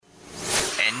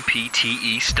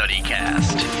NPTE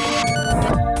StudyCast.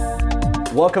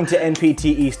 Welcome to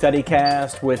NPTE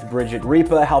StudyCast with Bridget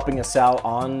Ripa helping us out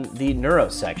on the Neuro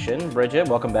section. Bridget,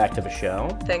 welcome back to the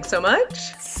show. Thanks so much.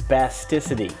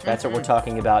 Spasticity, that's what we're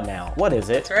talking about now. What is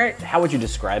it? That's right. How would you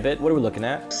describe it? What are we looking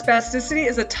at? Spasticity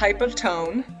is a type of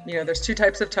tone. There's two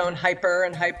types of tone, hyper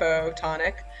and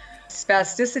hypotonic.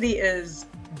 Spasticity is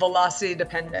velocity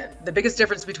dependent. The biggest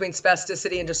difference between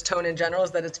spasticity and just tone in general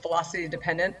is that it's velocity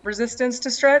dependent resistance to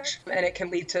stretch, and it can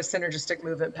lead to synergistic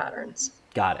movement patterns.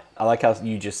 Got it. I like how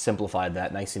you just simplified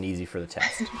that, nice and easy for the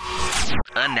test.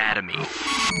 Anatomy.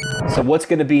 So what's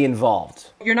going to be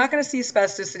involved? You're not going to see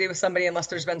spasticity with somebody unless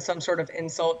there's been some sort of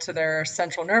insult to their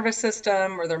central nervous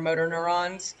system or their motor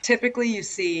neurons. Typically, you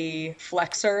see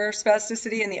flexor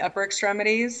spasticity in the upper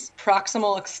extremities,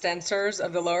 proximal extensors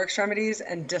of the lower extremities,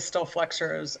 and distal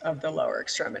flexors of the lower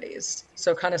extremities.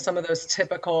 So kind of some of those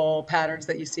typical patterns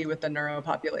that you see with the neuro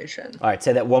population. All right,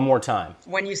 say that one more time.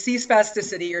 When you see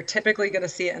spasticity, you're typically going to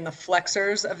see it in the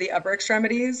flexors of the upper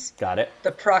extremities. Got it.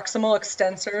 The proximal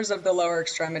extensors of the lower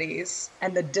extremities,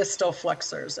 and the distal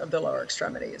flexors of the lower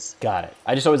extremities. Got it.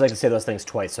 I just always like to say those things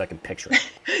twice so I can picture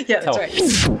it. Yeah, that's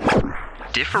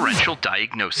right. Differential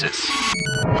diagnosis.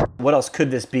 What else could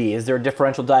this be? Is there a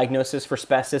differential diagnosis for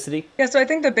spasticity? Yeah, so I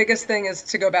think the biggest thing is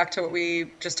to go back to what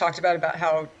we just talked about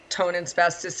how tone and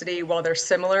spasticity, while they're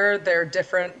similar, they're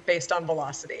different based on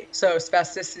velocity. So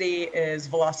spasticity is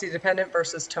velocity dependent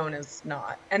versus tone is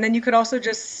not. And then you could also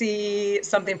just see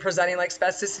something presenting like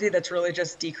spasticity that's really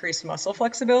just decreased muscle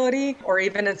flexibility, or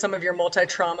even in some of your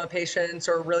multi-trauma patients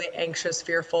or really anxious,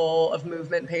 fearful of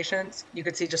movement patients, you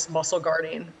could see just muscle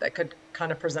guarding that could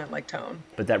kind of present like tone.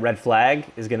 But that red flag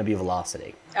is going to be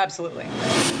velocity. Absolutely.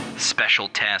 Special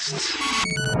tests.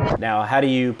 Now, how do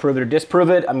you prove it or disprove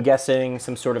it? I'm guessing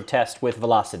some sort of test with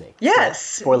velocity. Yes,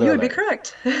 Spoiler you would alert. be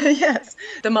correct. Yes.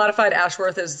 The modified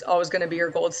Ashworth is always going to be your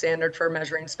gold standard for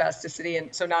measuring spasticity.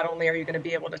 And so not only are you going to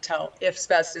be able to tell if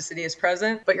spasticity is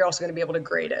present, but you're also going to be able to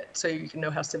grade it so you can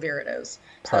know how severe it is.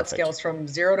 So that Perfect. scales from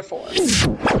 0 to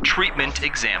 4. Treatment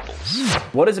examples.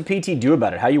 What does a PT do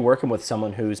about it? How are you working with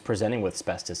someone who's presenting with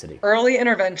spasticity? Early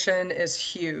intervention is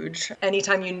huge.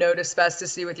 Anytime you notice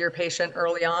spasticity with your patient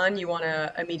early on, you want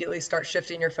to immediately start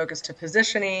shifting your focus to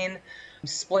positioning,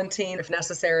 splinting if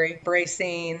necessary,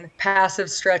 bracing, passive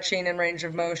stretching and range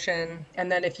of motion.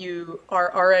 And then if you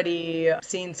are already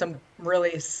seeing some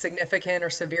really significant or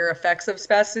severe effects of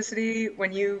spasticity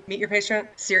when you meet your patient,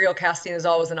 serial casting is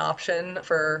always an option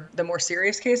for the more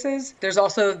serious cases. There's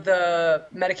also the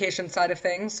medication side of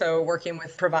things, so working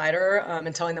with provider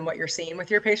and telling them what you're seeing with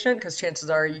your patient, because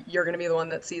chances are you're going to be the one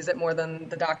that sees it more than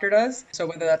the doctor does. So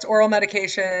whether that's oral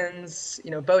medications,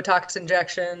 Botox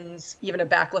injections, even a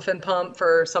baclofen pump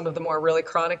for some of the more really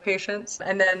chronic patients.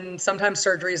 And then sometimes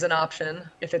surgery is an option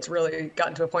if it's really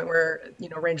gotten to a point where,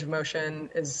 range of motion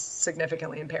is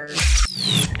significantly impaired.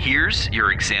 Here's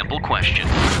your example question.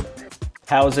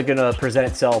 How is it going to present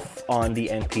itself on the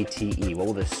NPTE? What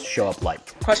will this show up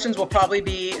like? Questions will probably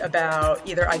be about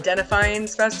either identifying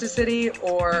spasticity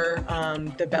or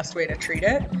the best way to treat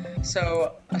it.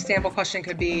 So a sample question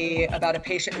could be about a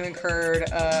patient who incurred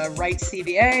a right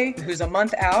CVA who's a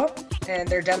month out, and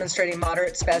they're demonstrating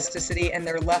moderate spasticity in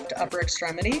their left upper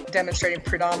extremity, demonstrating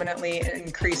predominantly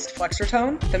increased flexor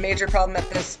tone. The major problem at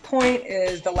this point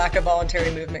is the lack of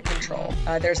voluntary movement control.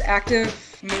 There's active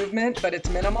movement, but it's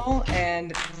minimal,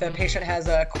 and the patient has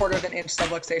a 1/4 of an inch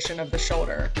subluxation of the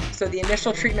shoulder. So the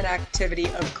initial treatment activity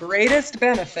of greatest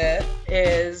benefit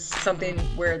is something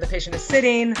where the patient is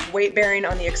sitting, weight bearing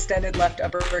on the extended left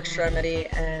upper extremity,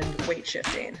 and weight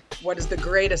shifting. What is the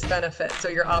greatest benefit? So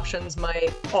your options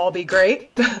might all be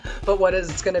great, but what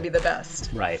is going to be the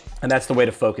best? Right. And that's the way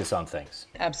to focus on things.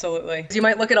 Absolutely. You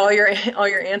might look at all your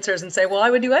answers and say, well,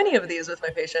 I would do any of these with my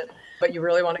patient, but you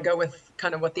really want to go with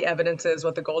kind of what the evidence is,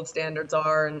 what the gold standards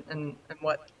are, and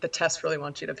what the test really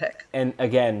wants you to pick. And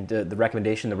again, the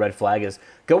recommendation, the red flag is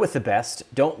go with the best.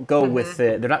 Don't go with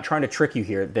they're not trying to trick you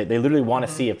here. They literally want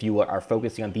to see if you are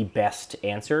focusing on the best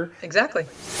answer. Exactly.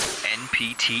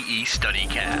 NPTE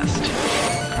StudyCast.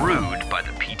 Brewed by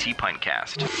the PT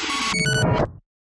Pintcast.